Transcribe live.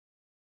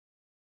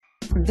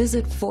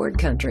Visit Ford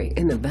Country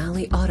in the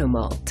Valley Auto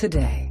Mall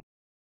today.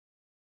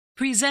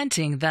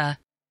 Presenting the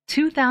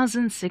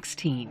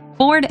 2016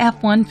 Ford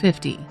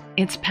F-150.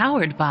 It's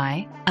powered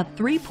by a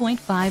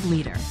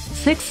 3.5-liter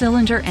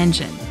six-cylinder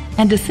engine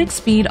and a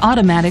 6-speed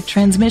automatic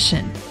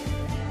transmission.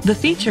 The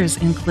features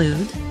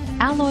include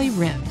alloy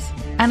rims,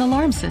 an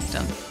alarm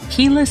system,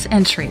 keyless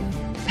entry,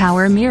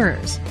 power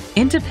mirrors,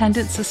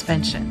 independent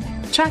suspension,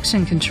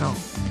 traction control,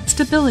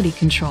 stability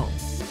control,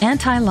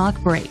 anti-lock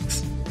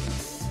brakes.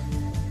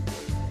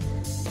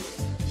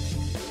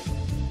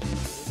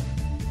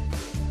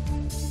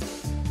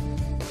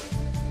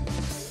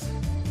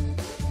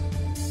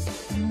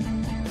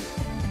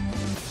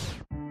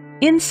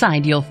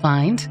 Inside you'll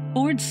find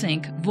Ford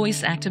Sync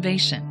voice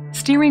activation,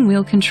 steering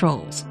wheel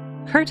controls,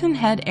 curtain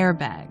head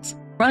airbags,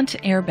 front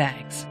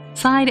airbags,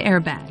 side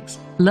airbags,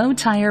 low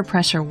tire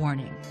pressure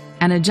warning,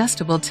 an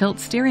adjustable tilt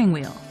steering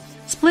wheel,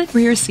 split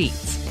rear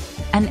seats,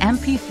 an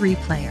MP3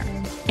 player,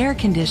 air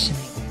conditioning.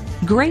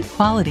 Great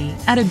quality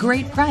at a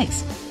great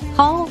price.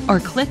 Call or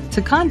click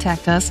to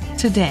contact us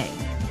today.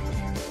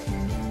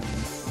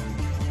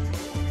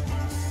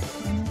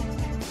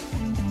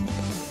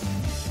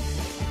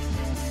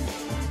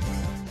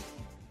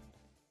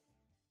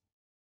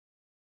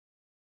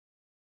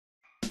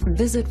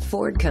 Visit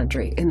Ford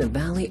Country in the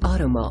Valley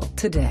Auto Mall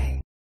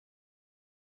today.